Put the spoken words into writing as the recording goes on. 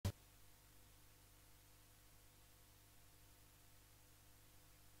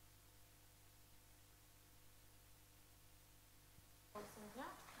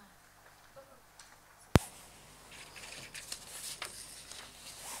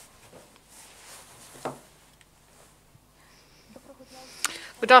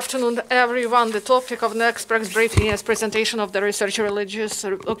Good afternoon, everyone. The topic of the next press briefing is presentation of the research religious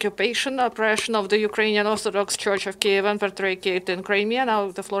occupation, oppression of the Ukrainian Orthodox Church of Kyivan Patriarchate in Crimea.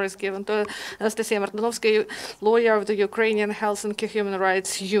 Now the floor is given to Anastasia Martynovska, lawyer of the Ukrainian Helsinki Human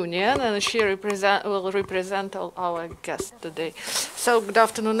Rights Union, and she will represent all our guests today. So good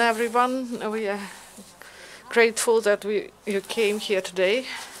afternoon, everyone. We are grateful that you came here today,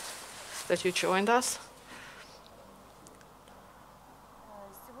 that you joined us.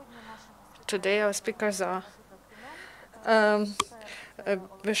 Today our speakers are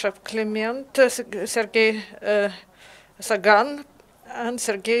Bishop Clement, Serhiy Sagan, and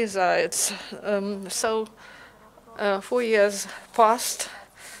Serhiy Zayets. 4 years passed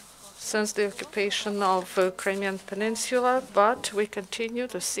since the occupation of the Crimean Peninsula, but we continue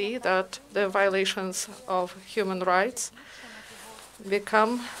to see that the violations of human rights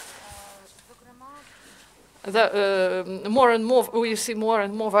become more and more. We see more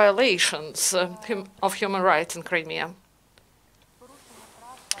and more violations of human rights in Crimea,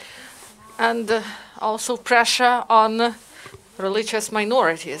 and also pressure on religious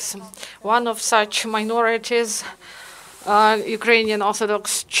minorities. One of such minorities, Ukrainian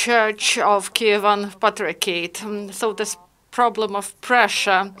Orthodox Church of Kyivan Patriarchate. So this problem of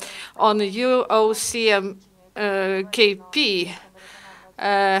pressure on UCMC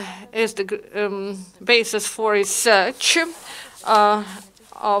is the basis for research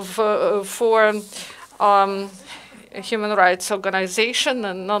for human rights organization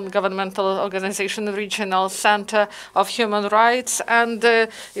and non-governmental organization, Regional Center of Human Rights, and the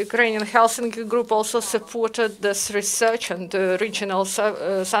Ukrainian Helsinki group also supported this research, and the Regional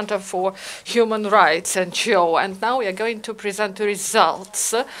Center for Human Rights NGO. And now we are going to present the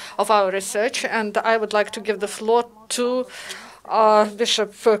results of our research, and I would like to give the floor to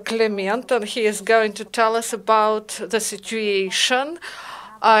Bishop Clement, and he is going to tell us about the situation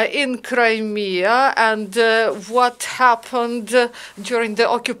in Crimea and what happened during the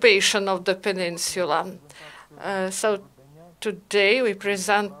occupation of the peninsula. So today we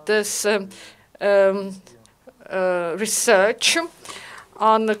present this research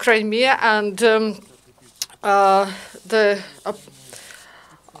on Crimea, and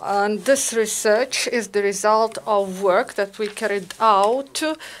this research is the result of work that we carried out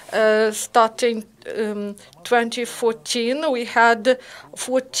starting 2014. We had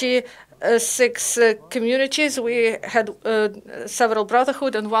 46 communities. We had several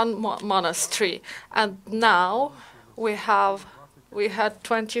brotherhood and one monastery. And now we had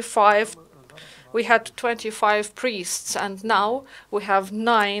 25 priests, and now we have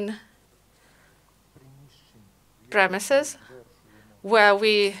 9 premises where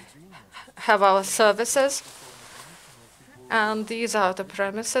we have our services, and these are the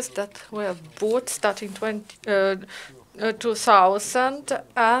premises that were bought starting 2000,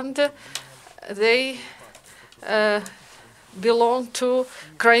 and they belong to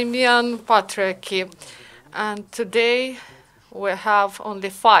Crimean Patriarchy. And today we have only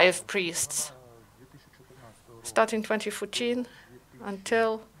 5 priests. Starting 2014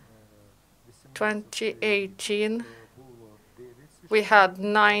 until 2018, we had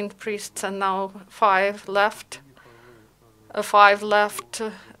 9 priests, and now 5 left. 5 left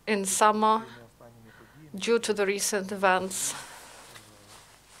in summer due to the recent events.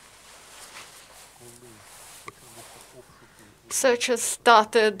 Searches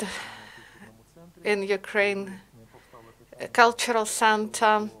started in Ukraine Cultural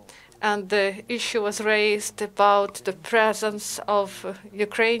Center, and the issue was raised about the presence of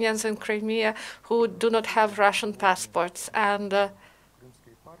Ukrainians in Crimea who do not have Russian passports. And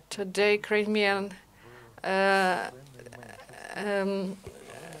today, Crimean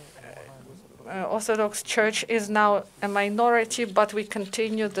Orthodox Church is now a minority, but we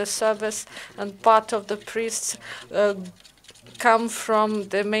continue the service, and part of the priests come from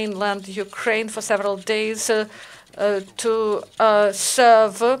the mainland Ukraine for several days to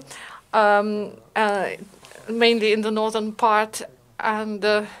serve mainly in the northern part, and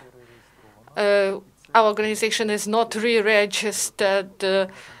our organization is not re-registered,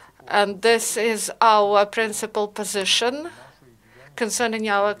 and this is our principal position concerning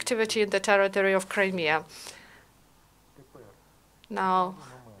our activity in the territory of Crimea. Now,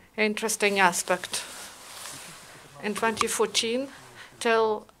 interesting aspect. In 2014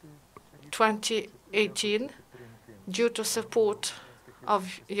 till 2018, due to support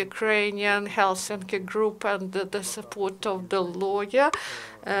of Ukrainian Helsinki group and the support of the lawyer,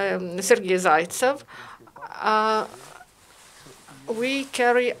 Serhiy Zayets, we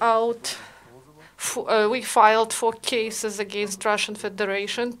filed 4 cases against Russian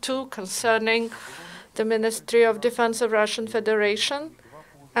Federation, 2 concerning the Ministry of Defense of Russian Federation,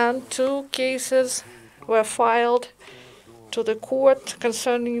 and 2 cases were filed to the court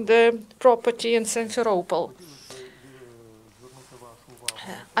concerning the property in Simferopol.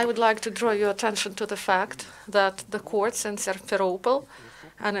 I would like to draw your attention to the fact that the courts in Simferopol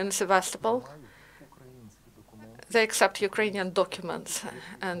and in Sevastopol, they accept Ukrainian documents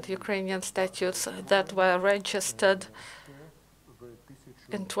and Ukrainian statutes that were registered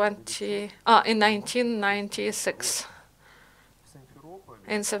in 1996.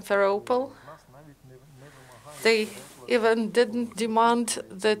 In Simferopol, they even didn't demand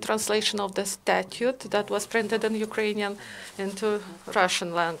the translation of the statute that was printed in Ukrainian into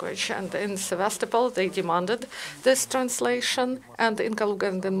Russian language. And in Sevastopol, they demanded this translation, and in Kaluga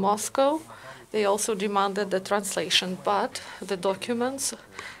and in Moscow, they also demanded the translation. But the documents,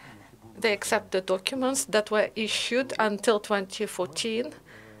 they accept the documents that were issued until 2014.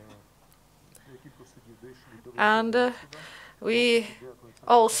 And we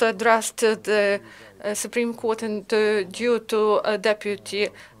also addressed the Supreme Court due to Deputy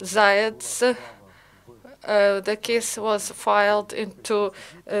Zayets. The case was filed into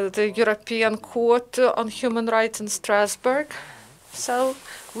the European Court on Human Rights in Strasbourg. So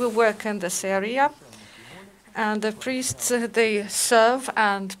we work in this area. And the priests, they serve,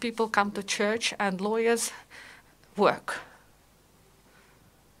 and people come to church, and lawyers work.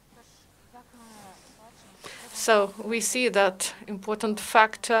 So we see that important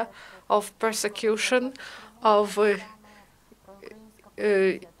factor of persecution of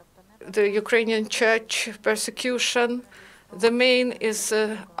the Ukrainian church persecution. The main is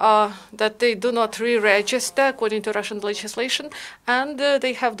that they do not re-register according to Russian legislation, and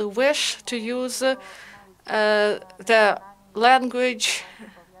they have the wish to use their language.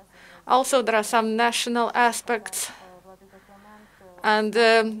 Also, there are some national aspects, and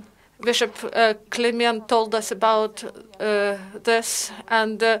Bishop Clement told us about this,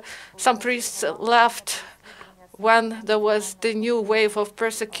 and some priests left when there was the new wave of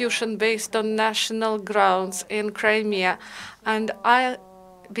persecution based on national grounds in Crimea. And I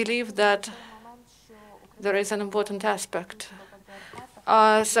believe that there is an important aspect.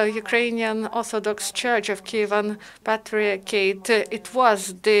 So Ukrainian Orthodox Church of Kyivan Patriarchate, it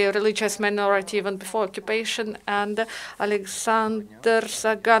was the religious minority even before occupation, and Oleksandr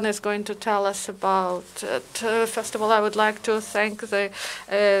Sagan is going to tell us about it. First of all, I would like to thank the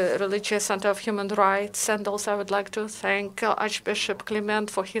Religious Center of Human Rights, and also I would like to thank Archbishop Clement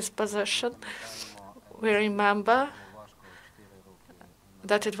for his position. We remember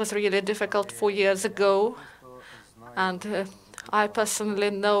that it was really difficult 4 years ago, and I personally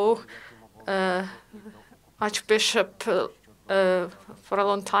know Archbishop for a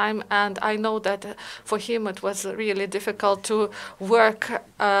long time, and I know that for him it was really difficult to work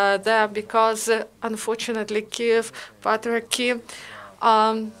there because, unfortunately, Kyiv Patriarchate,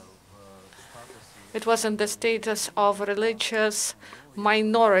 it was in the status of religious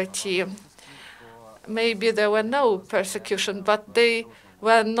minority. Maybe there were no persecution, but they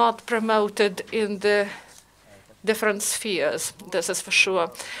were not promoted in the different spheres, this is for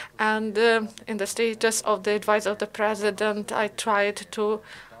sure. And in the status of the advisor of the president, I tried to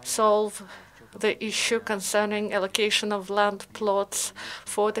solve the issue concerning allocation of land plots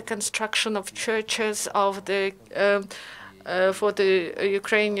for the construction of churches of the for the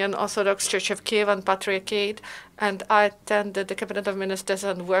Ukrainian Orthodox Church of Kyivan Patriarchate, and I attended the Cabinet of Ministers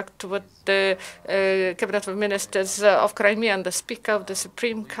and worked with the Cabinet of Ministers of Crimea and the Speaker of the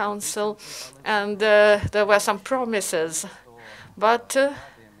Supreme Council, and there were some promises, but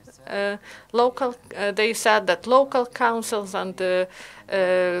they said that local councils and the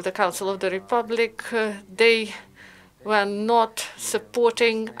Council of the Republic, they were not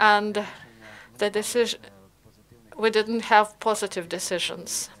supporting, and the decision, we didn't have positive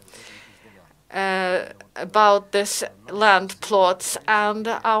decisions about this land plots, and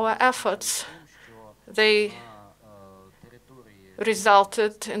our efforts, they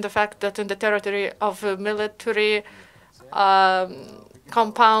resulted in the fact that in the territory of military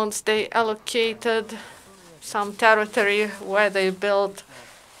compounds, they allocated some territory where they built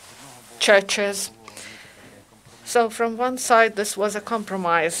churches. So from one side, this was a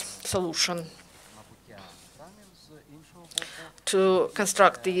compromise solution to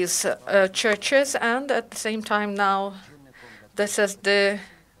construct these churches, and at the same time now this is the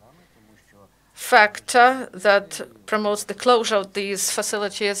factor that promotes the closure of these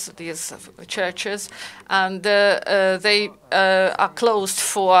facilities, these churches, and they are closed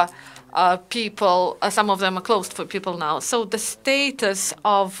for people. Some of them are closed for people now. So the status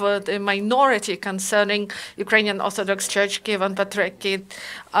of the minority concerning Ukrainian Orthodox Church, Kyivan Patriarchate,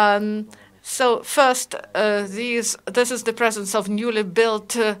 So first, this is the presence of newly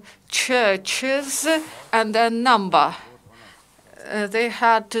built churches and their number. They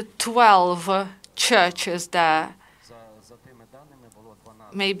had 12 churches there.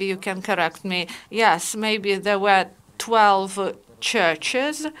 Maybe you can correct me. Yes, maybe there were 12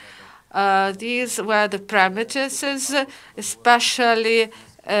 churches. These were the premises, especially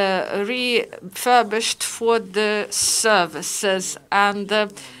refurbished for the services. And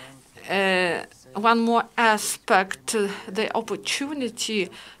one more aspect, the opportunity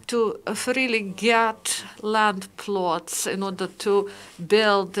to freely get land plots in order to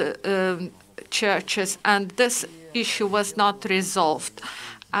build churches, and this issue was not resolved.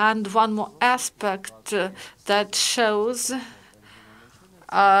 And one more aspect that shows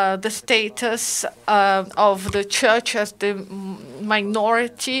the status of the church as the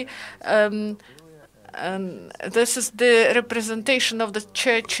minority. And this is the representation of the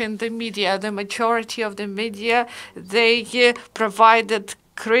church in the media. The majority of the media, they provided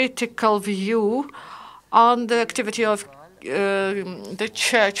critical view on the activity of the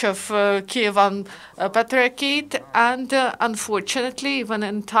Church of Kyivan Patriarchate, and unfortunately, even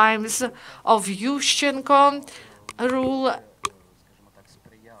in times of Yushchenko rule,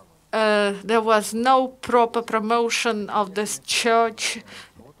 there was no proper promotion of this church,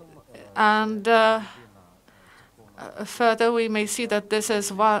 and further, we may see that this is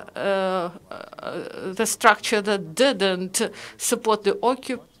the structure that didn't support the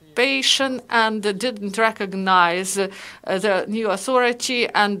occupation and didn't recognize the new authority,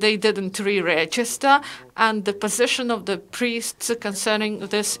 and they didn't re-register, and the position of the priests concerning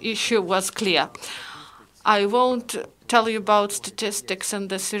this issue was clear. I won't tell you about statistics in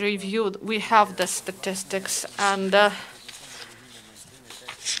this review. We have the statistics, and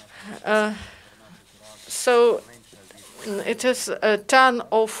so it is 10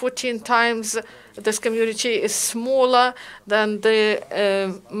 or 14 times this community is smaller than the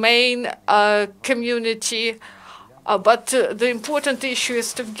main community. But the important issue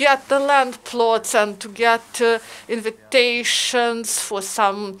is to get the land plots and to get invitations for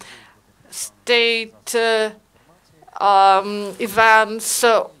some state events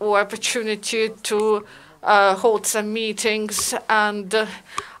or opportunity to hold some meetings, and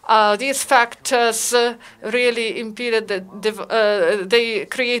these factors really impeded they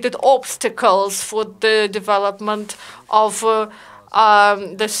created obstacles for the development of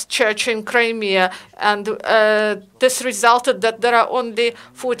this church in Crimea, and this resulted that there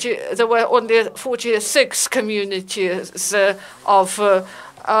were only 46 communities of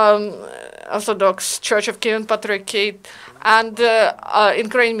Orthodox Church of Kyivan Patriarchate and in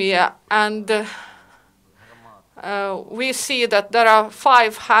Crimea, and we see that there are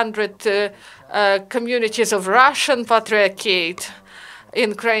 500 communities of Russian Patriarchate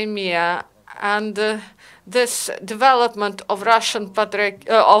in Crimea, and this development of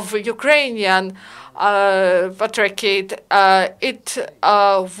of Ukrainian Patriarchate, it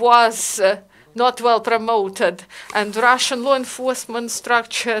was not well promoted, and Russian law enforcement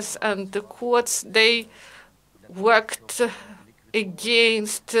structures and the courts, they worked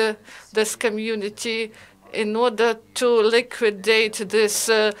against this community in order to liquidate these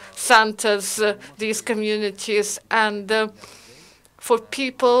centers, these communities, and for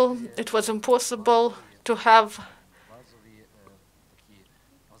people it was impossible to have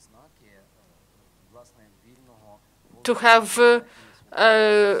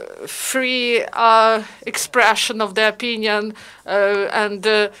free expression of their opinion, and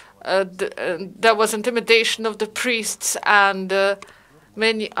there was intimidation of the priests and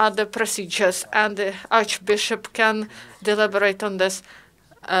many other procedures, and the Archbishop can deliberate on this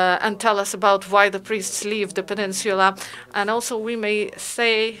and tell us about why the priests leave the peninsula. And also we may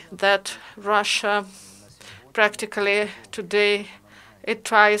say that Russia practically today, it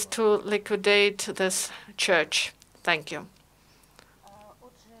tries to liquidate this church. Thank you.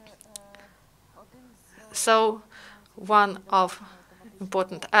 So one of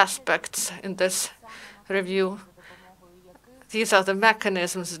important aspects in this review, these are the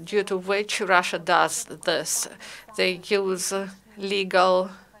mechanisms due to which Russia does this. They use legal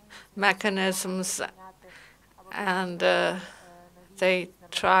mechanisms, and they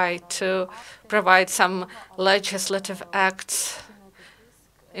try to provide some legislative acts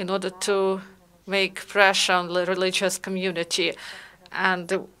in order to make pressure on the religious community.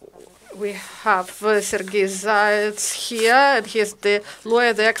 And we have Serhiy Zayets here, and he's the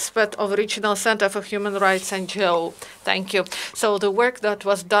lawyer, the expert of Regional Center for Human Rights NGO. Thank you. So the work that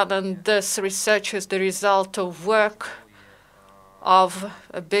was done in this research is the result of work of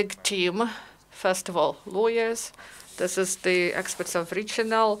a big team. First of all, lawyers. This is the experts of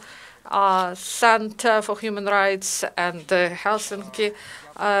Regional Center for Human Rights and the Helsinki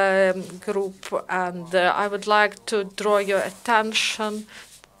group. And I would like to draw your attention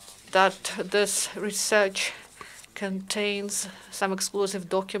that this research contains some exclusive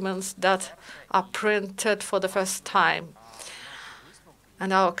documents that are printed for the first time.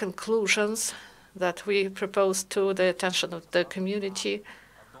 And our conclusions that we propose to the attention of the community,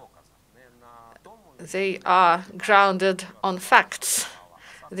 they are grounded on facts.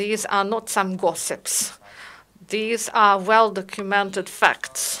 These are not some gossips. These are well-documented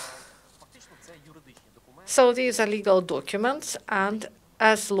facts. So these are legal documents, and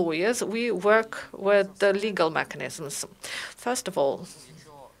as lawyers, we work with the legal mechanisms. First of all,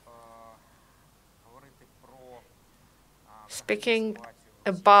 speaking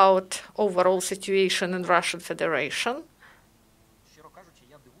about overall situation in Russian Federation,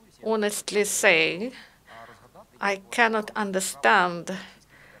 honestly saying, I cannot understand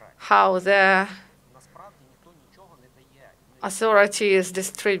how the authority is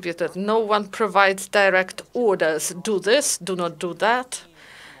distributed. No one provides direct orders. Do this, do not do that.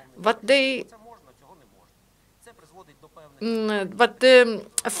 But the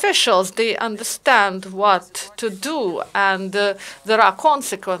officials, they understand what to do, and there are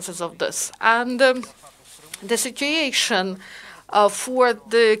consequences of this. And the situation for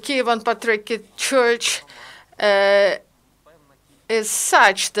the Kyivan Patriarchate Church is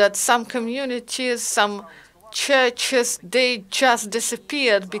such that some communities, some churches, they just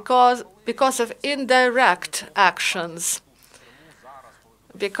disappeared because of indirect actions.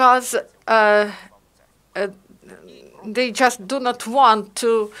 Because they just do not want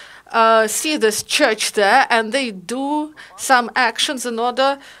to see this church there, and they do some actions in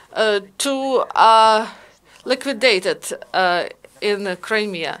order to liquidate it in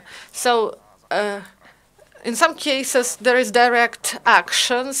Crimea. So in some cases, there is direct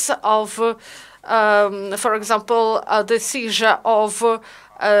actions of, for example, the seizure of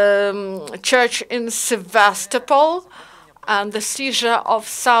church in Sevastopol, and the seizure of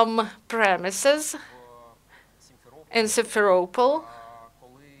some premises in Simferopol.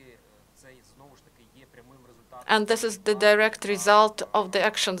 And this is the direct result of the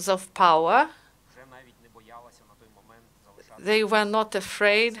actions of power. They were not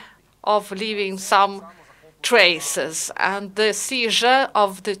afraid of leaving some traces, and the seizure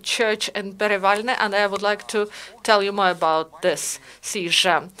of the church in Perevalne, and I would like to tell you more about this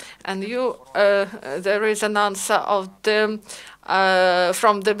seizure. And there is an answer of the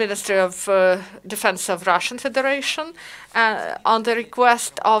from the Ministry of Defense of Russian Federation on the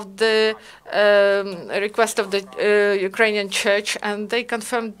request of the Ukrainian church, and they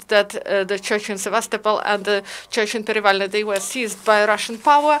confirmed that the church in Sevastopol and the church in Perevalne, they were seized by Russian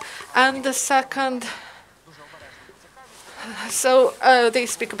power. And the second, so they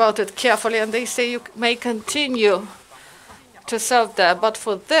speak about it carefully, and they say you may continue to serve there, but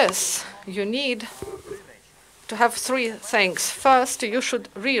for this you need to have three things. First, you should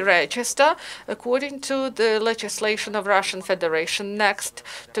re-register according to the legislation of Russian Federation. Next,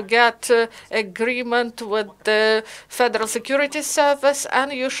 to get agreement with the Federal Security Service,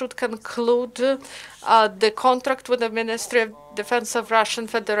 and you should conclude the contract with the Ministry of Defense of Russian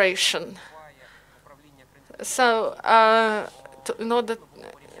Federation. So,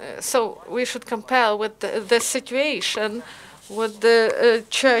 so we should compare with the situation with the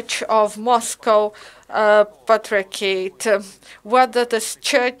Church of Moscow Patriarchate, whether this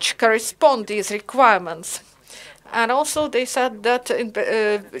church corresponds these requirements. And also they said that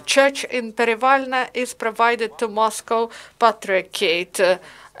church in Perevalne is provided to Moscow Patriarchate.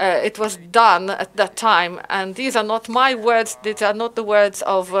 It was done at that time, and these are not my words. These are not the words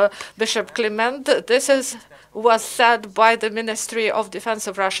of Bishop Clement. This was said by the Ministry of Defense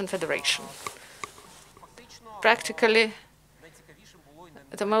of Russian Federation. Practically,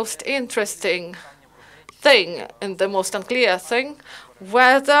 the most interesting thing and the most unclear thing,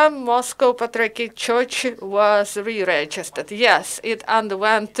 whether Moscow Patriarchate Church was re-registered. Yes, it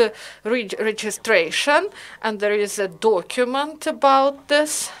underwent registration, and there is a document about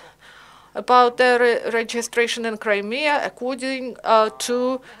this, about the registration in Crimea according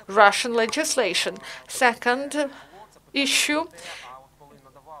to Russian legislation. Second issue,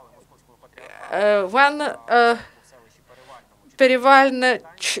 when Perevalne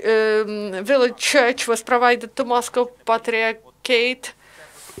village church was provided to Moscow Patriarchate.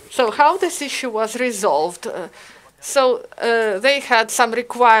 So how this issue was resolved? So they had some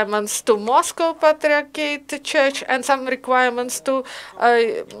requirements to Moscow Patriarchate Church and some requirements to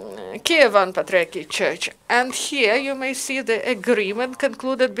Kyivan Patriarchate Church. And here you may see the agreement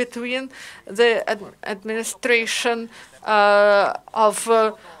concluded between the administration of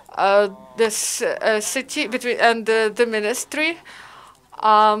this city between and the ministry,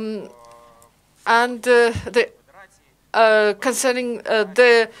 and concerning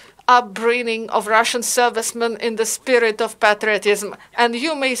the upbringing of Russian servicemen in the spirit of patriotism. And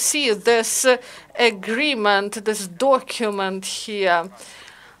you may see this agreement, this document here.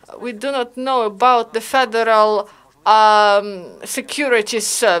 We do not know about the federal security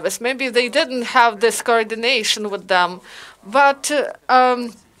service. Maybe they didn't have this coordination with them. But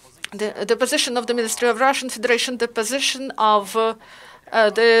the position of the Ministry of Russian Federation, the position of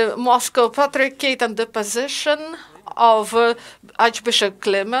the Moscow Patriarchate, and the position of Archbishop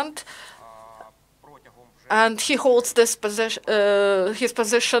Clement, and he holds this position, his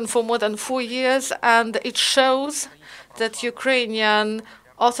position for more than 4 years, and it shows that Ukrainian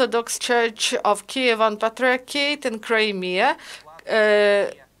Orthodox Church of Kyivan Patriarchate in Crimea,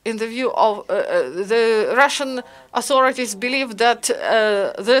 in the view of the Russian authorities, believe that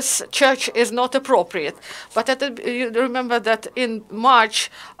this church is not appropriate. But you remember that in March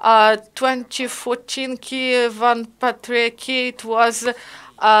 2014, Kyivan Patriarchate was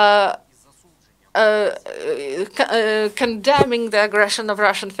condemning the aggression of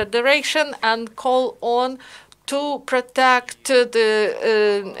Russian Federation and call on to protect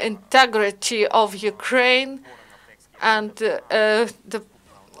the integrity of Ukraine. And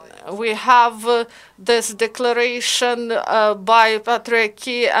we have this declaration by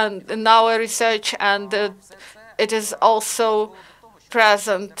Patriarchy and in our research, and it is also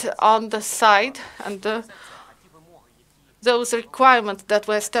present on the site. And those requirements that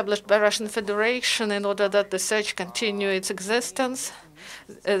were established by Russian Federation in order that the church continue its existence,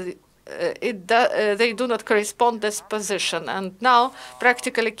 they do not correspond to this position. And now,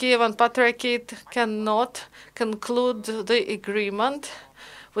 practically, Kyivan Patriarchate cannot conclude the agreement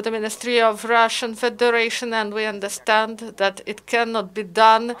with the Ministry of Russian Federation, and we understand that it cannot be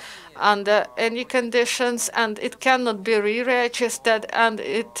done under any conditions, and it cannot be re-registered, and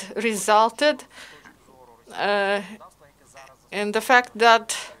it resulted in the fact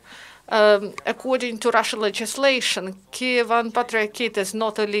that according to Russian legislation, Kyivan Patriarchate is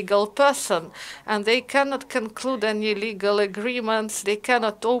not a legal person, and they cannot conclude any legal agreements. They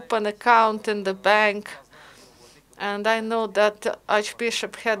cannot open account in the bank. And I know that the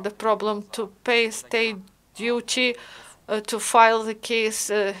Archbishop had the problem to pay state duty to file the case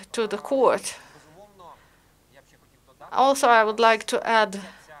to the court. Also, I would like to add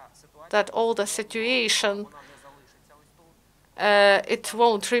that all the situation, it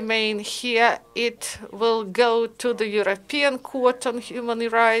won't remain here. It will go to the European Court on Human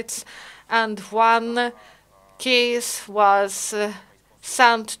Rights, and one case was was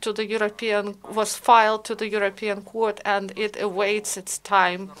filed to the European Court, and it awaits its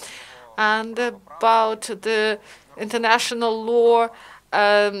time. And about the international law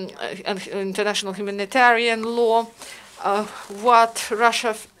and international humanitarian law, what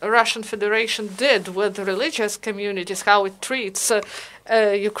Russian Federation did with religious communities, how it treats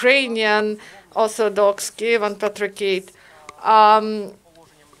Ukrainian Orthodox, Kyivan Patriarchate,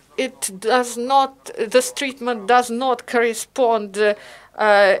 it does not. This treatment does not correspond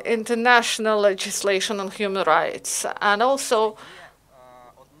international legislation on human rights, and also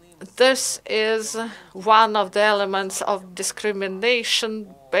this is one of the elements of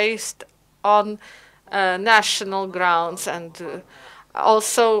discrimination based on national grounds, and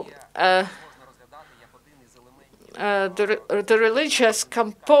also the religious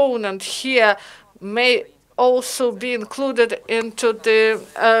component here may also be included into the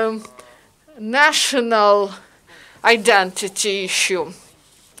national identity issue.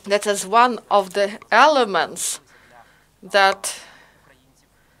 That is one of the elements that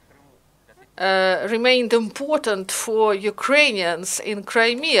remained important for Ukrainians in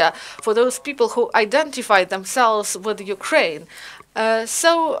Crimea, for those people who identify themselves with Ukraine.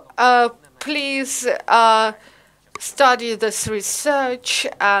 So please study this research,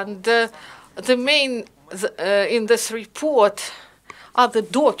 and the main in this report are the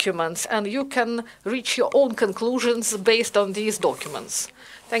documents, and you can reach your own conclusions based on these documents.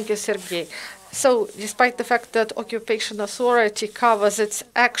 Thank you, Serhiy. So, despite the fact that occupation authority covers its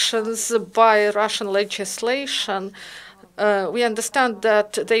actions by Russian legislation, we understand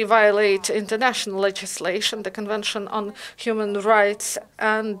that they violate international legislation, the Convention on Human Rights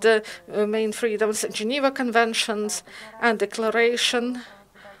and Main Freedoms, Geneva Conventions, and Declaration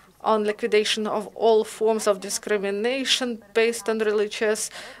on liquidation of all forms of discrimination based on religious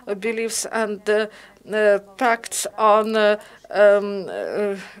beliefs, and pacts on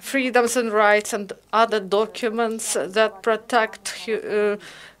freedoms and rights, and other documents that protect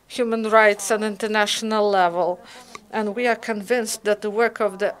human rights on international level. And we are convinced that the work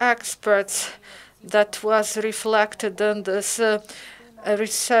of the experts that was reflected in this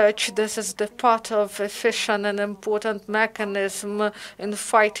research, this is the part of efficient and important mechanism in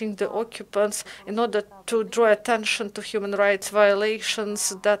fighting the occupants in order to draw attention to human rights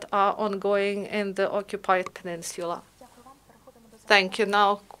violations that are ongoing in the occupied peninsula. Thank you.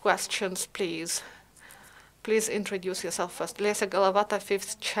 Now questions, please. Please introduce yourself first. Lesa Galavata,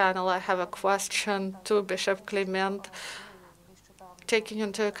 Fifth Channel. I have a question to Bishop Clement. Taking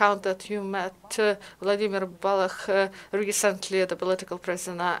into account that you met Vladimir Balakh recently, the political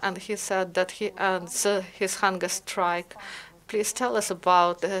prisoner, and he said that he ends his hunger strike. Please tell us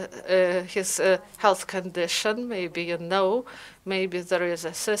about his health condition. Maybe you know, maybe there is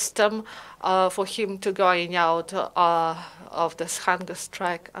a system for him to going out of this hunger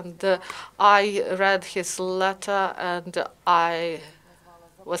strike. And I read his letter, and I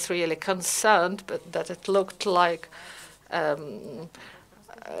was really concerned, but that it looked like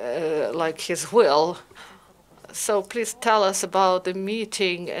his will. So please tell us about the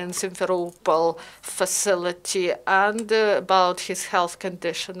meeting in Simferopol facility and about his health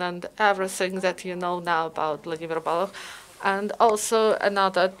condition and everything that you know now about Vladimir Balakh. And also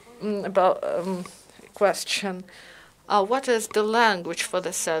another question. What is the language for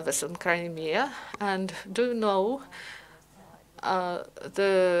the service in Crimea? And do you know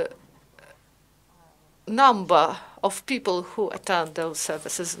the number of people who attend those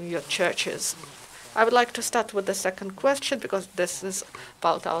services in your churches? I would like to start with the second question because this is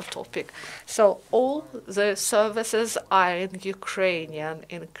about our topic. So all the services are in Ukrainian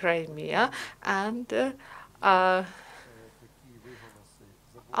in Crimea, and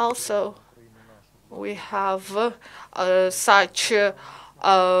also we have such.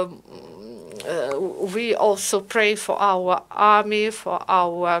 We also pray for our army, for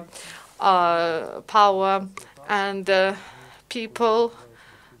our power, and people.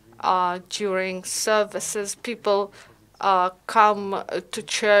 During services, people come to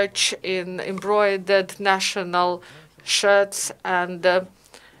church in embroidered national shirts, and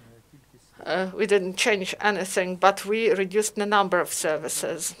we didn't change anything, but we reduced the number of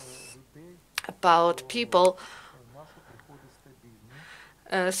services. About people,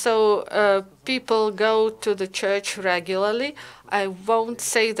 so people go to the church regularly. I won't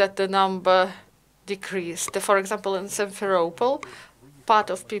say that the number decreased. For example, in Simferopol,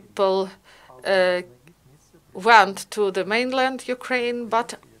 part of people went to the mainland Ukraine,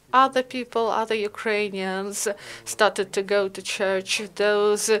 but other people, other Ukrainians, started to go to church.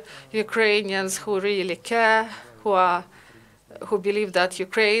 Those Ukrainians who really care, who believe that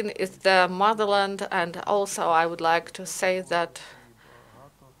Ukraine is their motherland, and also I would like to say that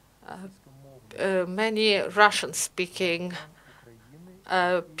many Russian-speaking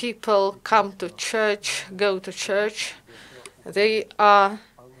people come to church, go to church. They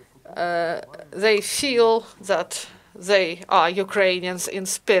feel that they are Ukrainians in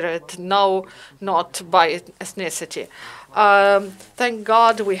spirit, no, not by ethnicity. Thank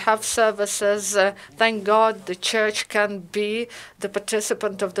God we have services. Thank God the church can be the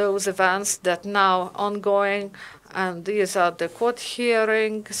participant of those events that now ongoing, and these are the court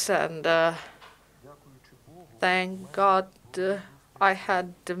hearings. And thank God I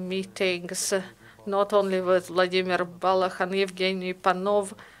had the meetings not only with Vladimir Balakh and Evgeny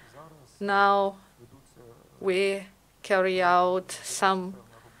Panov. Now we carry out some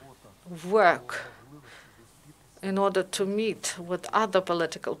work in order to meet with other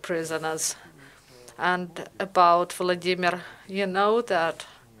political prisoners. And about Vladimir, you know that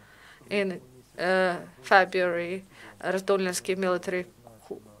in February, Rastolinski military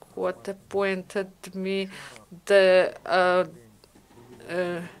court appointed me the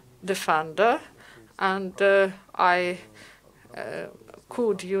defender, and I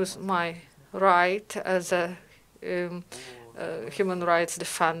could use my right as a human rights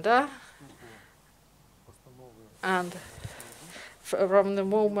defender. And from the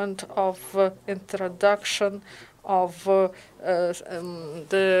moment of introduction of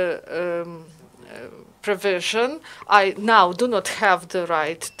the provision, I now do not have the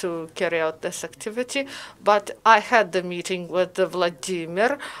right to carry out this activity, but I had the meeting with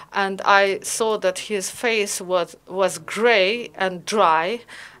Vladimir, and I saw that his face was gray and dry,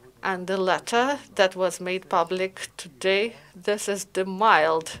 and the letter that was made public today, this is the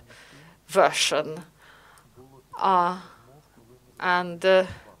mild version. And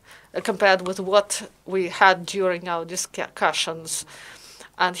compared with what we had during our discussions.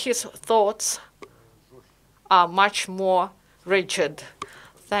 And his thoughts are much more rigid.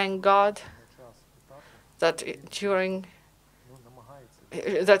 Thank God that he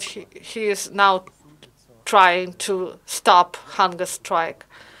is now trying to stop hunger strike.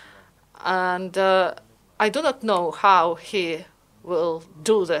 And I do not know how he will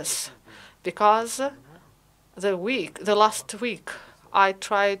do this, because the last week, I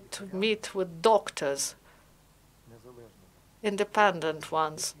tried to meet with doctors, independent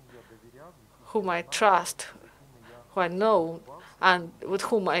ones, whom I trust, who I know, and with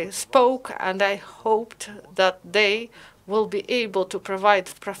whom I spoke, and I hoped that they will be able to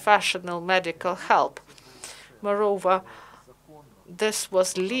provide professional medical help. Moreover, this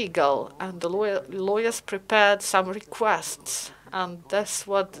was legal, and the lawyers prepared some requests, and this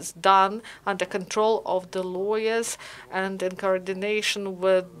was done under control of the lawyers and in coordination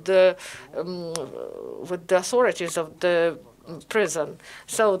with the authorities of the prison.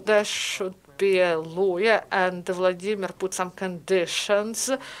 So there should be a lawyer, and Vladimir put some conditions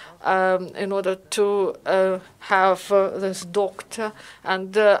in order to have this doctor.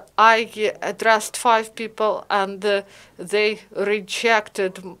 And I addressed 5 people, and they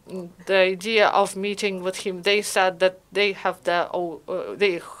rejected the idea of meeting with him. They said that they have their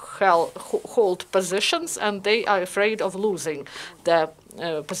they hold positions, and they are afraid of losing their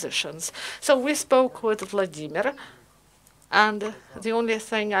positions. So we spoke with Vladimir, and the only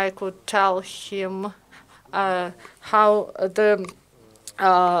thing I could tell him how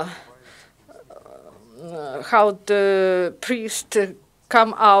the priest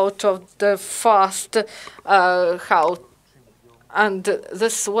come out of the fast, and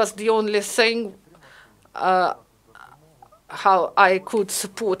this was the only thing how I could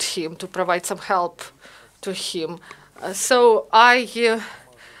support him, to provide some help to him. So I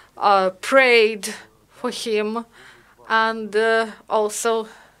prayed for him, and also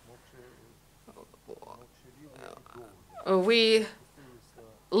we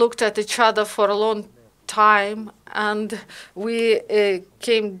looked at each other for a long time, and we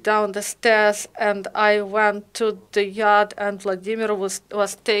came down the stairs, and I went to the yard, and Vladimir was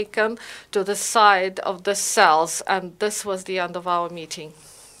taken to the side of the cells, and this was the end of our meeting.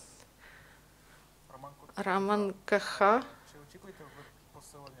 Raman Kaha,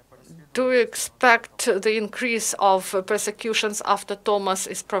 do you expect the increase of persecutions after Thomas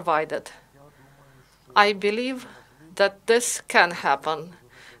is provided? I believe that this can happen,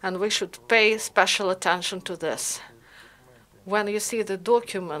 and we should pay special attention to this. When you see the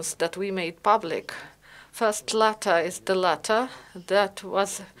documents that we made public, first letter is the letter that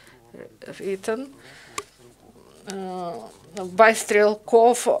was written by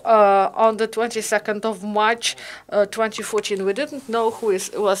Strelkov on the 22nd of March 2014. We didn't know who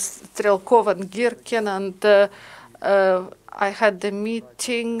was Strelkov and Girkin, and I had the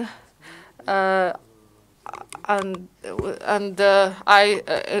meeting, and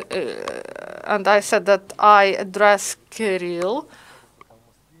I said that I address Kirill,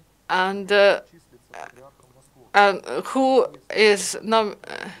 and who is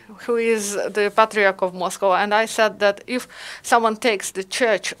the Patriarch of Moscow, and I said that if someone takes the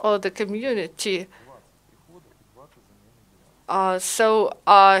church or the community,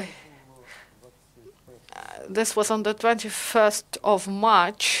 this was on the 21st of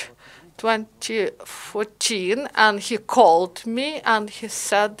March 2014, and he called me, and he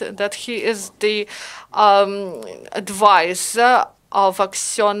said that he is the advisor of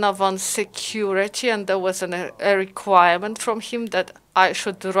Aksionov on security, and there was a requirement from him that I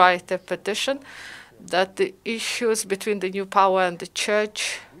should write a petition that the issues between the new power and the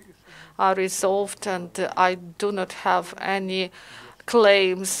church are resolved, and I do not have any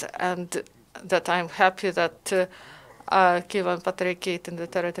claims, and that I'm happy that Kyivan Patriarchate in the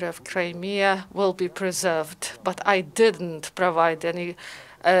territory of Crimea will be preserved. But I didn't provide any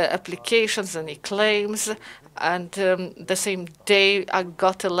applications, any claims, and the same day I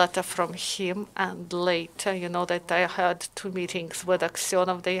got a letter from him, and later, you know, that I had 2 meetings with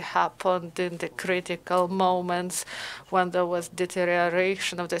Aksionov. They happened in the critical moments when there was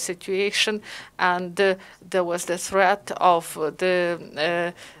deterioration of the situation, and there was the threat of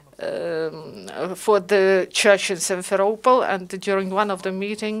for the church in Simferopol, and during one of the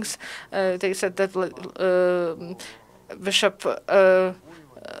meetings they said that Bishop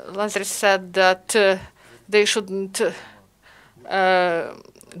Lazarus said that they shouldn't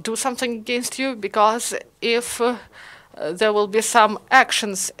do something against you, because if there will be some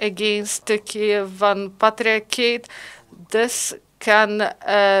actions against the Kyivan Patriarchate, this can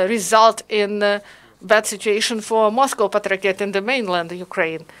result in a bad situation for Moscow Patriarchate in the mainland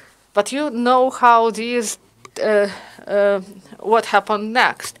Ukraine. But you know how these, what happened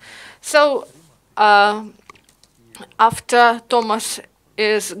next. So after Thomas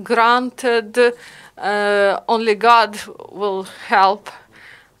is granted, only God will help.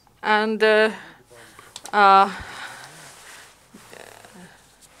 And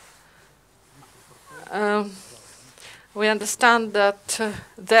we understand that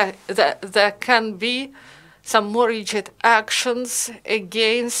there can be some more rigid actions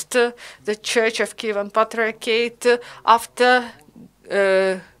against the Church of Kyivan Patriarchate after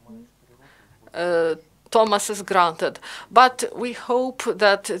Thomas is granted. But we hope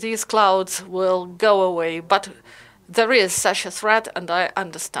that these clouds will go away. But there is such a threat, and I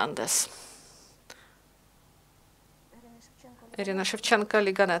understand this. Irina Shevchenko,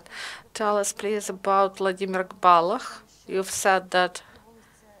 Liganet. Tell us, please, about Vladimir Gbalach. You've said that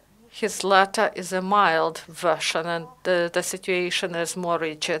his letter is a mild version and the situation is more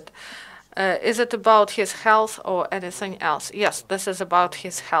rigid. Is it about his health or anything else? Yes, this is about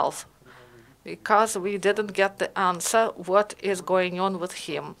his health, because we didn't get the answer what is going on with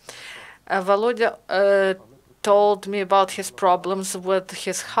him. Volodya told me about his problems with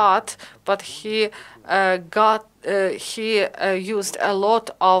his heart, but he used a lot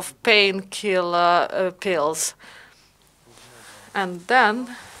of painkiller pills. And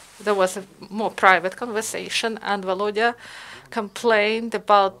then there was a more private conversation, and Volodya complained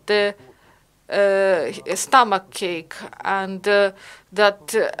about the stomachache, and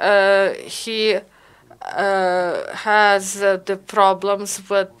that he has the problems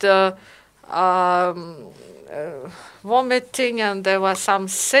with vomiting, and there were some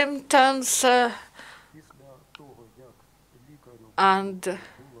symptoms, and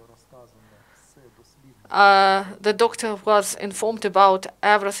the doctor was informed about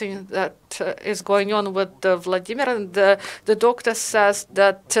everything that is going on with Vladimir, and the doctor says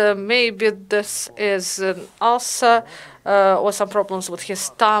that maybe this is an ulcer or some problems with his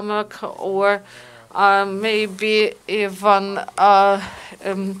stomach, or maybe even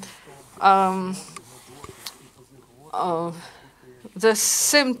the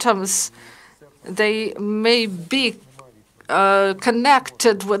symptoms, they may be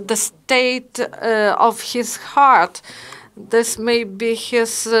connected with the state of his heart. This may be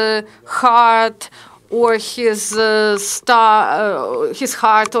his heart, or his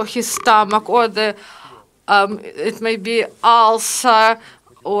heart, or his stomach, or the it may be ulcer,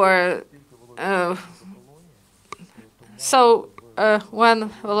 or so.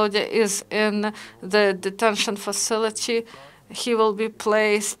 When Volodya is in the detention facility, he will be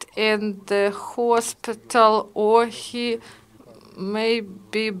placed in the hospital, or he may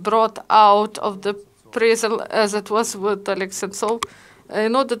be brought out of the prison, as it was with Oleksandr Sagan,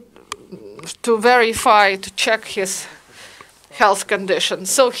 in order to verify, to check his health condition.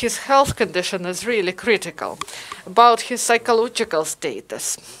 So his health condition is really critical. About his psychological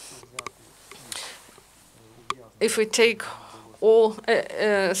status, if we take all,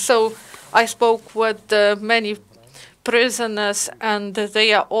 so I spoke with many prisoners, and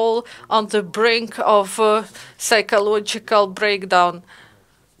they are all on the brink of psychological breakdown.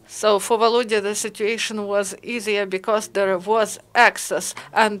 So for Volodya, the situation was easier because there was access.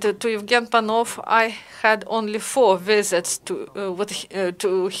 And to Yevgen Panov, I had only 4 visits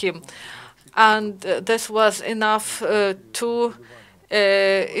to him. And this was enough to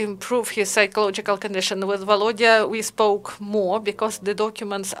improve his psychological condition. With Volodya, we spoke more because the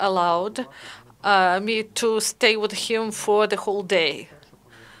documents allowed me to stay with him for the whole day.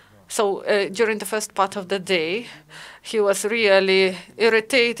 So during the first part of the day, he was really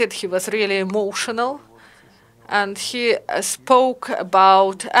irritated, he was really emotional, and he spoke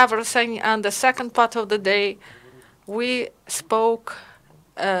about everything. And the second part of the day, we spoke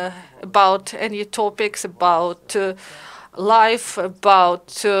about any topics, about life,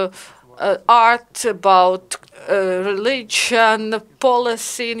 about art, about religion,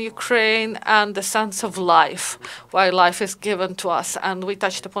 policy in Ukraine, and the sense of life, why life is given to us. And we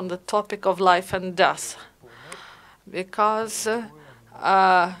touched upon the topic of life and death, because a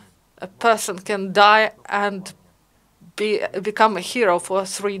person can die and become a hero for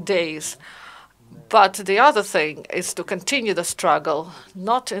 3 days. But the other thing is to continue the struggle,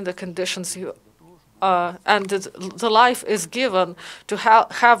 not in the conditions you and the life is given to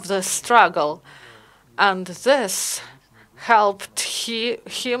have the struggle. And this helped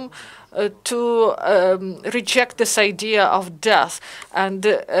him to reject this idea of death. And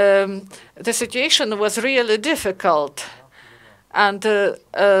the situation was really difficult. And this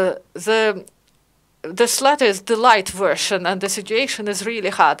letter is the light version, and the situation is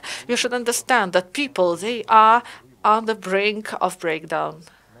really hard. You should understand that people, they are on the brink of breakdown.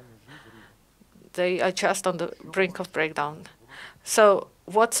 They are just on the brink of breakdown. So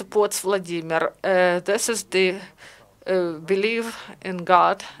what supports Vladimir? This is the belief in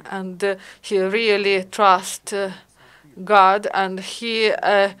God, and he really trusts God, and he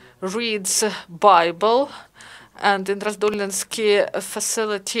reads Bible. And in Razdolninsky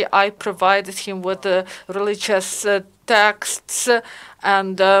facility, I provided him with religious texts,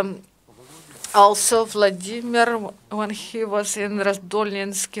 and also Vladimir, when he was in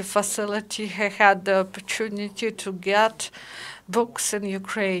Razdolninsky facility, he had the opportunity to get books in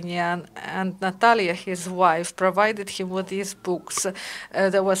Ukrainian, and Natalia, his wife, provided him with these books.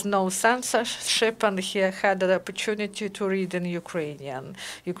 There was no censorship, and he had the opportunity to read in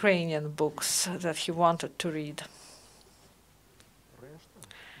Ukrainian books that he wanted to read.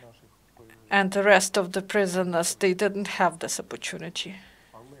 And the rest of the prisoners, they didn't have this opportunity.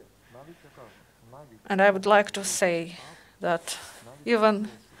 And I would like to say that even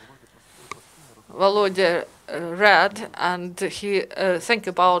Volodya read and he think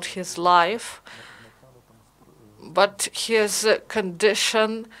about his life, but his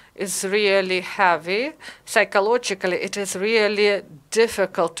condition is really heavy. Psychologically, it is really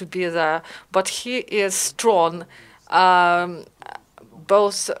difficult to be there, but he is strong,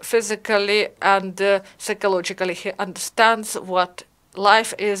 both physically and psychologically. He understands what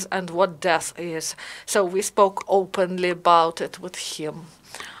life is and what death is. So we spoke openly about it with him.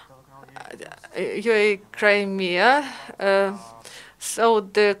 Crimea. So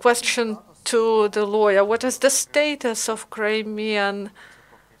the question to the lawyer: what is the status of Crimean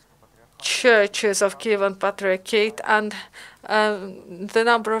churches of Kyivan Patriarchate and the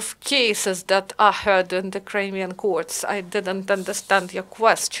number of cases that are heard in the Crimean courts? I didn't understand your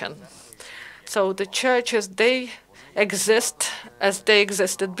question. So the churches, they exist as they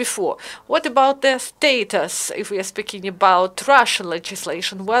existed before. What about their status, if we are speaking about Russian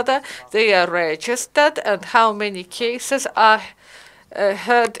legislation, whether they are registered and how many cases are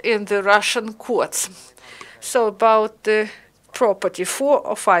heard in the Russian courts? So about the property, 4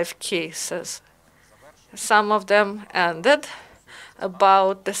 or 5 cases. Some of them ended.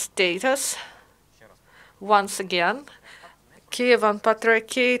 About the status, once again, Kyivan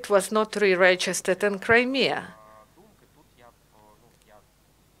Patriarchate was not re-registered in Crimea.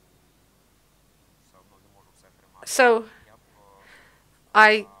 So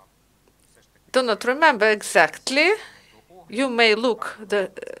I do not remember exactly. You may look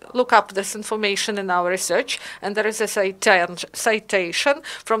up this information in our research, and there is a citation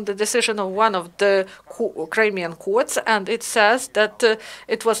from the decision of one of the Crimean courts, and it says that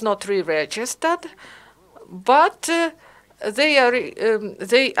it was not re-registered, but they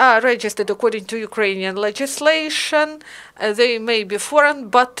are registered according to Ukrainian legislation. They may be foreign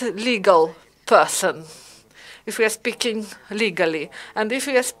but legal person, if we are speaking legally. And if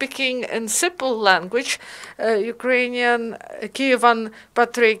we are speaking in simple language, Ukrainian Kyivan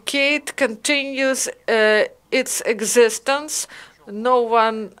Patriarchate continues its existence. No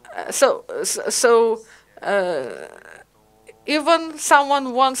one, even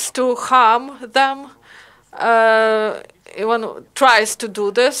someone wants to harm them, even tries to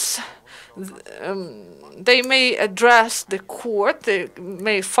do this, they may address the court, they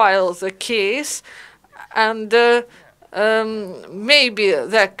may file the case, and maybe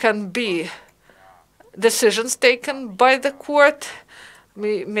there can be decisions taken by the court,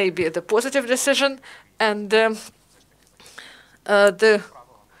 maybe the positive decision, and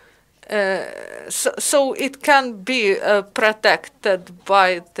so it can be protected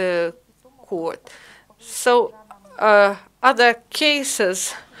by the court. So other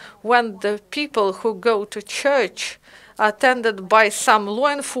cases, when the people who go to church are attended by some law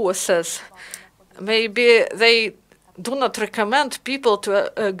enforcers, maybe they do not recommend people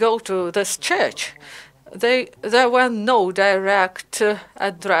to go to this church. There were no direct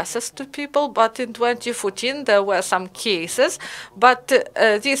addresses to people, but in 2014 there were some cases, but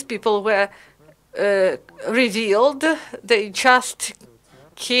these people were revealed. They just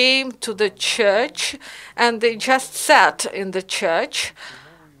came to the church and they just sat in the church,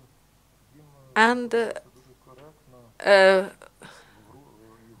 and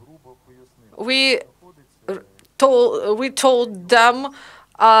we told them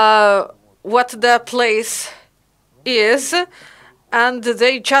what their place is, and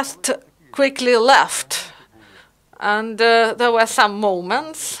they just quickly left. And there were some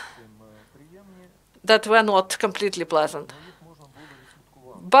moments that were not completely pleasant,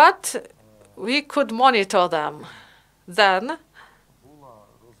 but we could monitor them. Then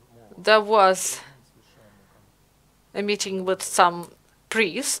there was a meeting with some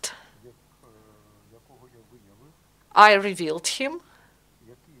priest. I revealed him.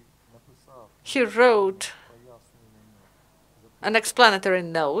 He wrote an explanatory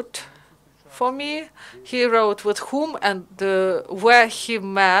note for me. He wrote with whom and where he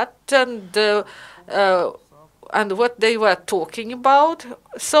met and and what they were talking about.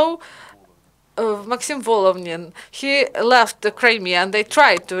 So Maxim Volovnin, he left the Crimea, and they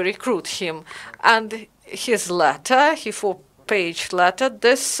tried to recruit him. And his letter, his 4-page letter,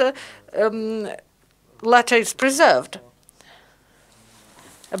 this letter is preserved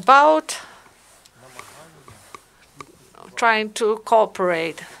about trying to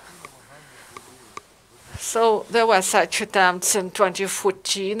cooperate. So there were such attempts in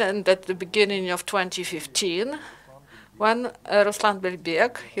 2014 and at the beginning of 2015 when Ruslan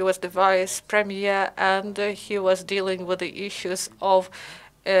Belbek, he was the vice premier, and he was dealing with the issues of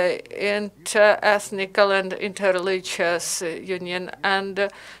inter-ethnical and inter-religious union,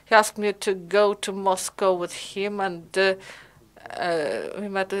 and he asked me to go to Moscow with him, and we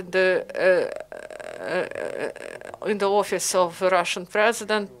met in the office of the Russian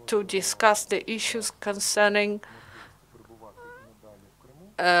president to discuss the issues concerning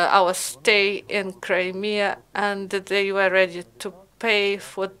our stay in Crimea, and they were ready to pay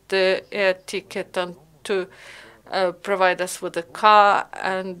for the air ticket and to provide us with a car.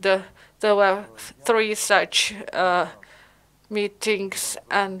 And there were 3 such meetings,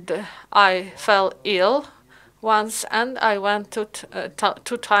 and I fell ill once, and I went to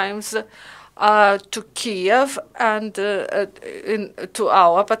 2 times to Kiev and to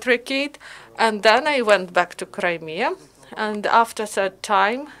our patriarchate, and then I went back to Crimea. And after that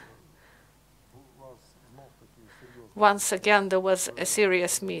time, once again there was a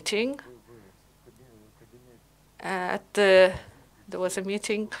serious meeting. There was a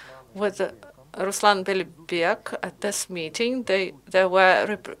meeting with Ruslan Belbek. At this meeting, there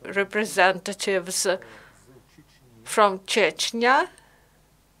were representatives from Chechnya.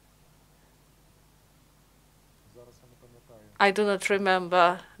 I do not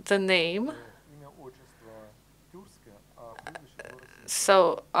remember the name.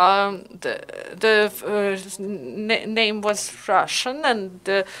 So the name was Russian, and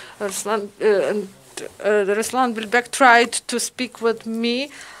Ruslan Belbek tried to speak with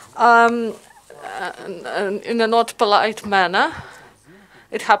me in a not polite manner.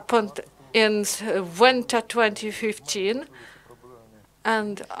 It happened in winter 2015,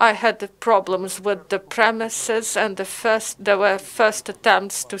 and I had problems with the premises, and there were first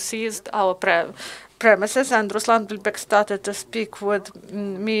attempts to seize our premises, and Ruslan Belbek started to speak with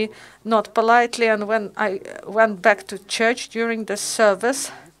me not politely, and when I went back to church during the service,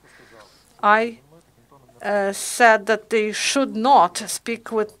 I said that they should not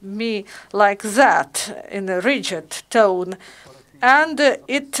speak with me like that in a rigid tone, and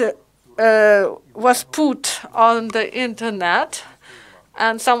it was put on the internet,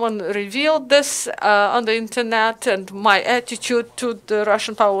 and someone revealed this on the internet, and my attitude to the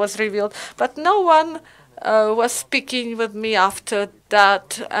Russian power was revealed. But no one was speaking with me after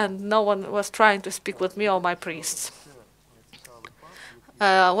that, and no one was trying to speak with me or my priests.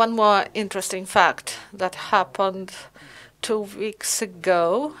 One more interesting fact that happened 2 weeks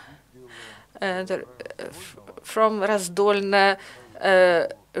ago from Razdolne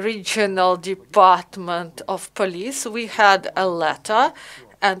Regional Department of Police. We had a letter,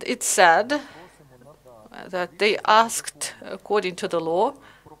 and it said that they asked, according to the law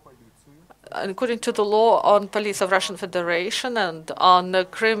on police of Russian Federation and on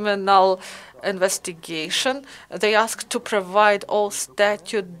criminal investigation, they asked to provide all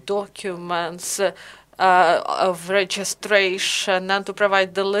statute documents of registration, and to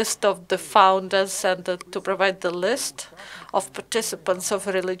provide the list of the founders, and to provide the list of participants of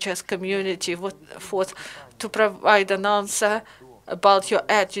a religious community, to provide an answer about your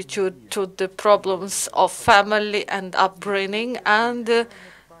attitude to the problems of family and upbringing. And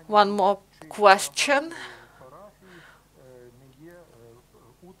one more question: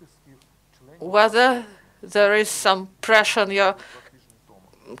 whether there is some pressure on your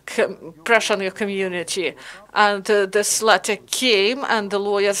community. And this letter came, and the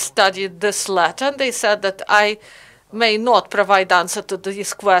lawyers studied this letter, and they said that I may not provide answer to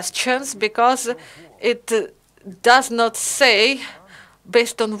these questions because it does not say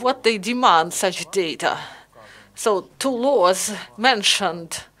based on what they demand such data. So 2 laws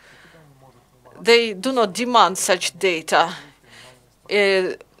mentioned, they do not demand such data.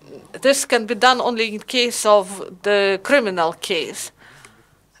 This can be done only in case of the criminal case.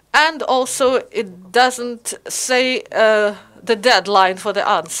 And also, it doesn't say the deadline for the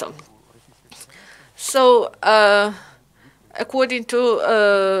answer. So, according to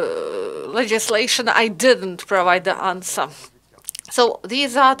legislation, I didn't provide the answer. So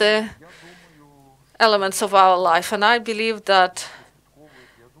these are the elements of our life, and I believe that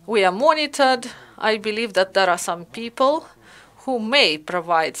we are monitored. I believe that there are some people who may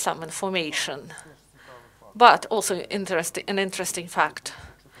provide some information But also an interesting fact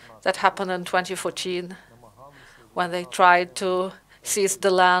that happened in 2014 when they tried to seize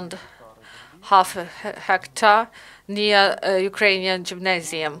the land, half a hectare, near a Ukrainian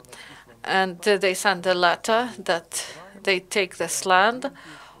gymnasium. And they sent a letter that they take this land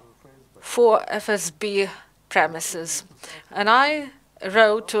for FSB premises. And I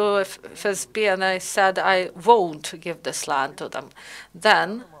wrote to FSB and I said I won't give this land to them.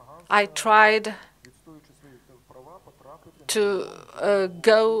 Then I tried to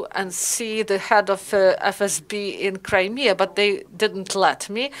go and see the head of FSB in Crimea, but they didn't let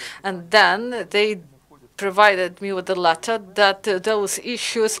me. And then they provided me with a letter that those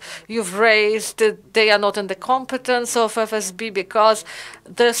issues you've raised, they are not in the competence of FSB because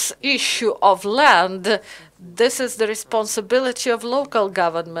this issue of land, this is the responsibility of local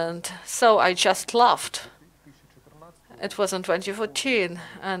government. So I just laughed. It was in 2014,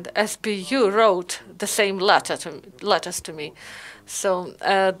 and SBU wrote the same letters to me. So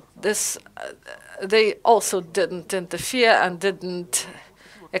they also didn't interfere and didn't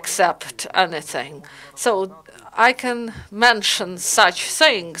accept anything. So I can mention such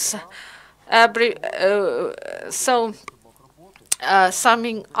things.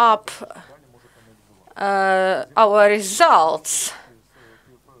 Summing up our results,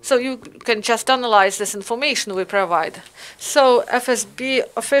 so you can just analyze this information we provide. So FSB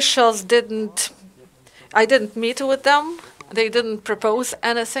officials I didn't meet with them. They didn't propose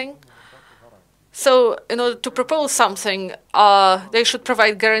anything. So in order to propose something, they should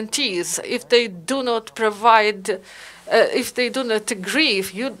provide guarantees. If they do not provide, if they do not agree,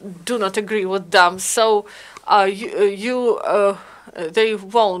 if you do not agree with them, so they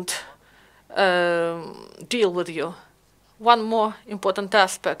won't deal with you. One more important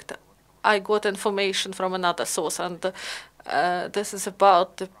aspect. I got information from another source, and this is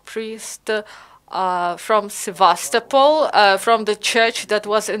about the priest from Sevastopol, from the church that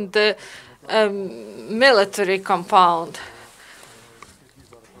was in the military compound.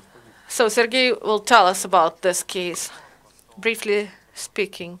 So Serhiy will tell us about this case. Briefly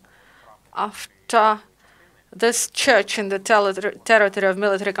speaking, after this church in the territory of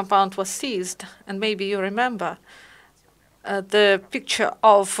military compound was seized, and maybe you remember, the picture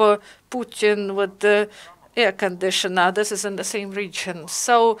of Putin with the air conditioner. This is in the same region.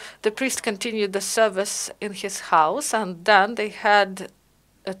 So the priest continued the service in his house, and then they had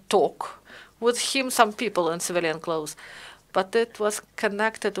a talk with him, some people in civilian clothes. But it was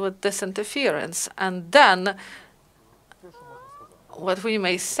connected with this interference. And then, what we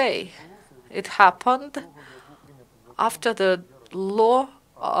may say, it happened after the law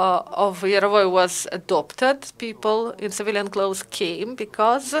of Yarovoi was adopted. People in civilian clothes came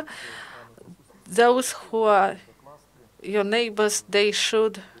because those who are your neighbors, they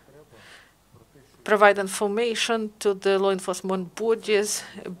should provide information to the law enforcement bodies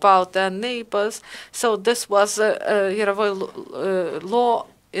about their neighbors. So this was a Yarovoi law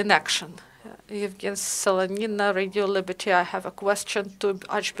in action. Yevgen Solanina, Radio Liberty. I have a question to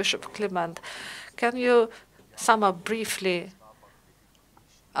Archbishop Clement. Can you sum up briefly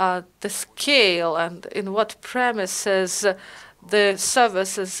the scale and in what premises the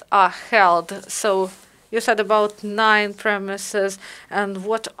services are held? So you said about 9 premises, and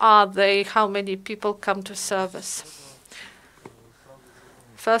what are they? How many people come to service?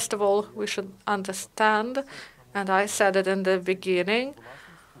 First of all, we should understand, and I said it in the beginning,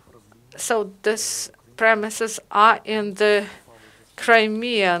 so these premises are in the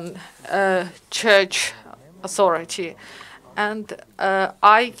Crimean church authority. And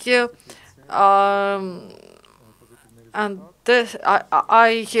I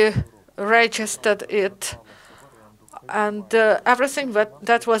registered it, and everything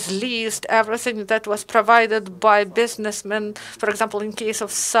that was leased, everything that was provided by businessmen. For example, in case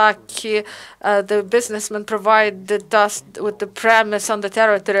of Saki, the businessman provided us with the premise on the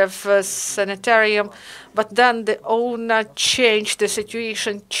territory of sanitarium, but then the owner changed, the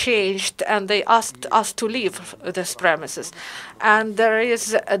situation changed, and they asked us to leave these premises. And there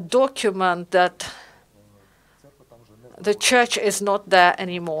is a document that the church is not there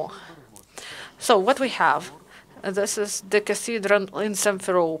anymore. So what we have, this is the cathedral in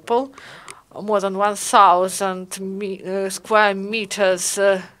Simferopol, more than 1,000 square meters.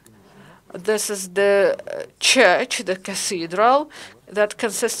 This is the church, the cathedral, that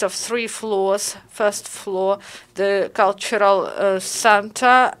consists of 3 floors. First floor, the cultural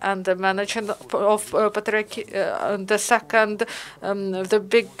center and the management of Patriarchate. And the second, the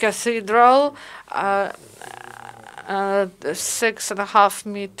big cathedral, 6.5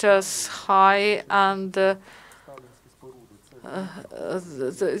 meters high, and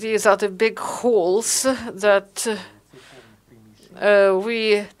these are the big halls that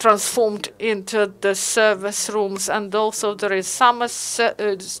we transformed into the service rooms, and also there is summer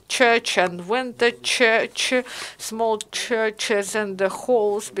church and winter church, small churches in the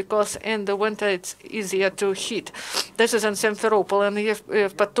halls, because in the winter it's easier to heat. This is in Simferopol, and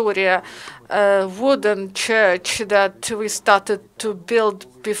Yevpatoria, a wooden church that we started to build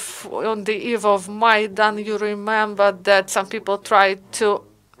before, on the eve of Maidan. You remember that some people tried to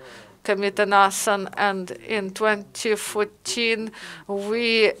commit an arson, and in 2014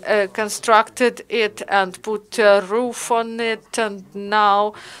 we constructed it and put a roof on it, and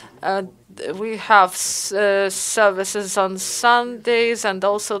now we have services on Sundays, and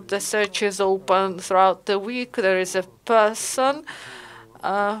also the church is open throughout the week. There is a person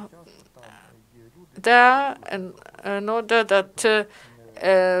there in order that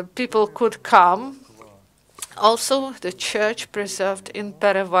people could come. Also, the church preserved in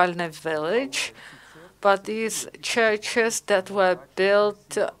Perevalne village, but these churches that were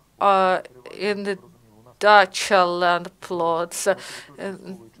built in the dacha land plots,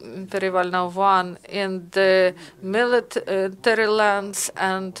 in Perevalne 1 in the military lands,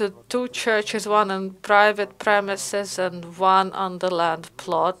 and 2 churches, one on private premises and one on the land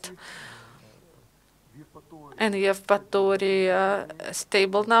plot. In Yevpatoria, a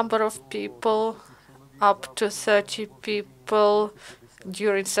stable number of people, up to 30 people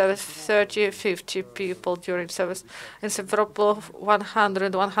during service, 50 people during service. In Simferopol,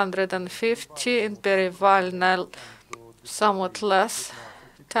 100, 150. In Perevalne, somewhat less,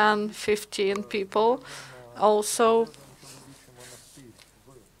 10, 15 people. Also,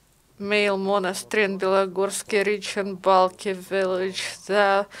 male monastery in Belogorsky region, Balki village.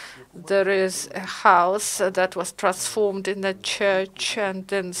 There is a house that was transformed in a church,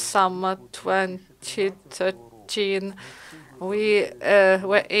 and in summer 2013 we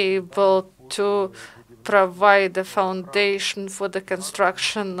were able to provide the foundation for the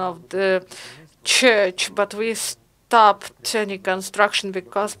construction of the church, but we stopped any construction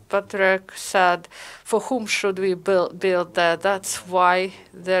because Patriarch said, for whom should we build that? That's why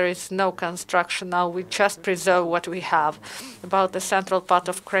there is no construction now. We just preserve what we have. About the central part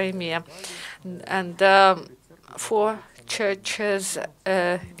of Crimea. And 4 churches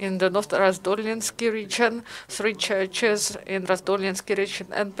in the North Razdolinsky region, 3 churches in Razdolinsky region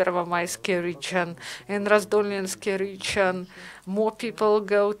and Pervomaisky region. In Razdolinsky region, more people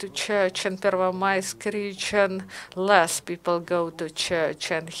go to church. In Pervomaisky region, less people go to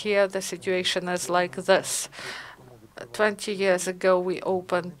church. And here the situation is like this. 20 years ago, we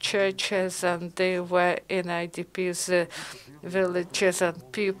opened churches, and they were in IDP's villages,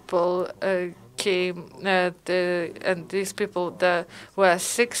 and people came, and these people that were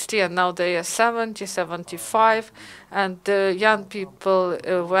 60, and now they are 70, 75, and the young people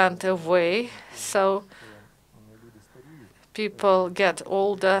went away. So people get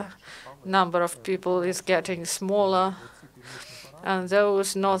older, number of people is getting smaller, and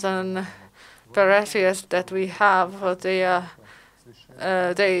those northern parishes that we have, they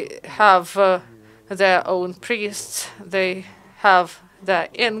have their own priests, they have their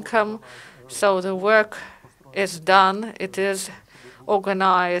income, so the work is done. It is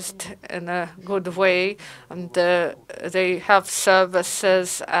organized in a good way, and they have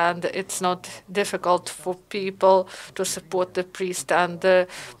services, and it's not difficult for people to support the priest, and the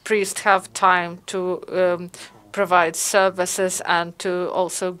priest have time to provide services and to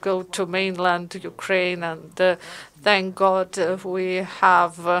also go to mainland Ukraine, and thank God we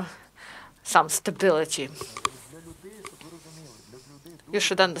have some stability. You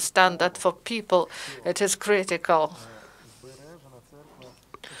should understand that for people it is critical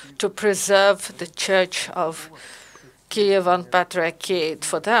to preserve the Church of Kyivan Patriarchate.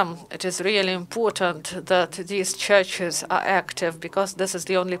 For them, it is really important that these churches are active, because this is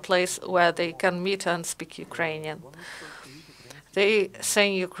the only place where they can meet and speak Ukrainian. They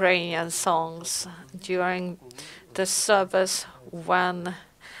sing Ukrainian songs during the service when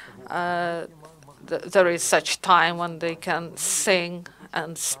there is such time when they can sing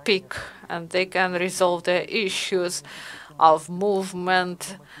and speak, and they can resolve their issues of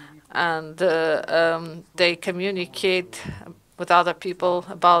movement, and they communicate with other people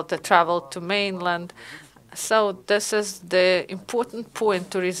about the travel to mainland. So this is the important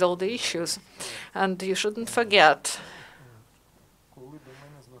point to resolve the issues. And you shouldn't forget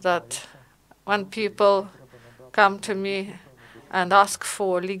that when people come to me and ask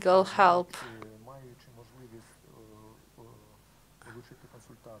for legal help,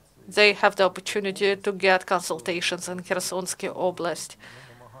 they have the opportunity to get consultations in Kherson Oblast.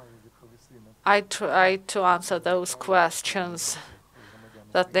 I try to answer those questions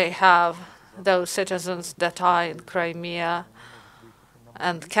that they have, those citizens that are in Crimea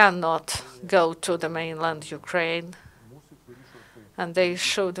and cannot go to the mainland Ukraine, and they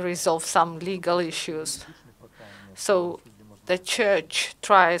should resolve some legal issues. So the Church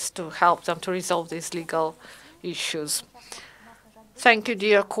tries to help them to resolve these legal issues. Thank you,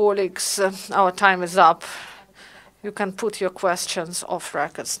 dear colleagues. Our time is up. You can put your questions off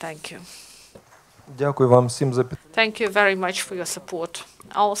records. Thank you. Thank you very much for your support.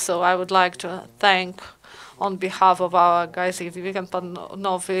 Also, I would like to thank, on behalf of our guys, Kyivan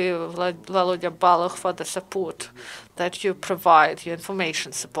Patriarchate, Volodya Balogh, for the support that you provide, your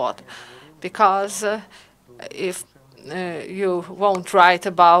information support. Because if you won't write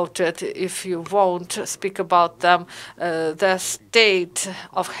about it, if you won't speak about them, their state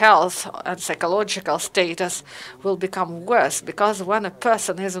of health and psychological status will become worse. Because when a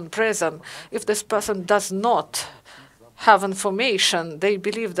person is in prison, if this person does not have information, they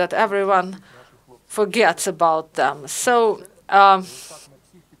believe that everyone forgets about them. So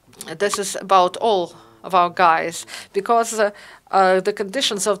this is about all of our guys, because the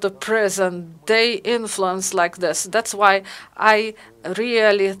conditions of the prison, they influence like this. That's why I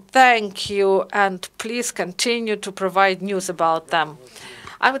really thank you, and please continue to provide news about them.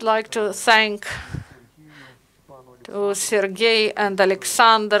 I would like to thank to Serhiy and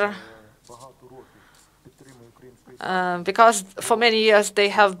Oleksandr, because for many years they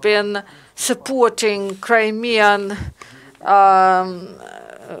have been supporting Crimean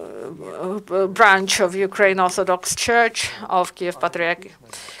branch of Ukrainian Orthodox Church of Kyivan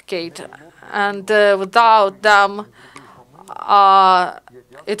Patriarchate, and without them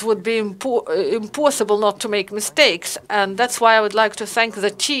it would be impossible not to make mistakes. And that's why I would like to thank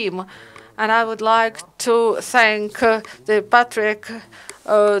the team, and I would like to thank the Patriarch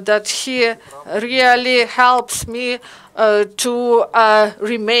that he really helps me to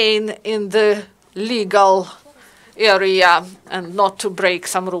remain in the legal area and not to break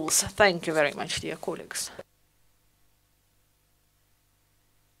some rules. Thank you very much, dear colleagues.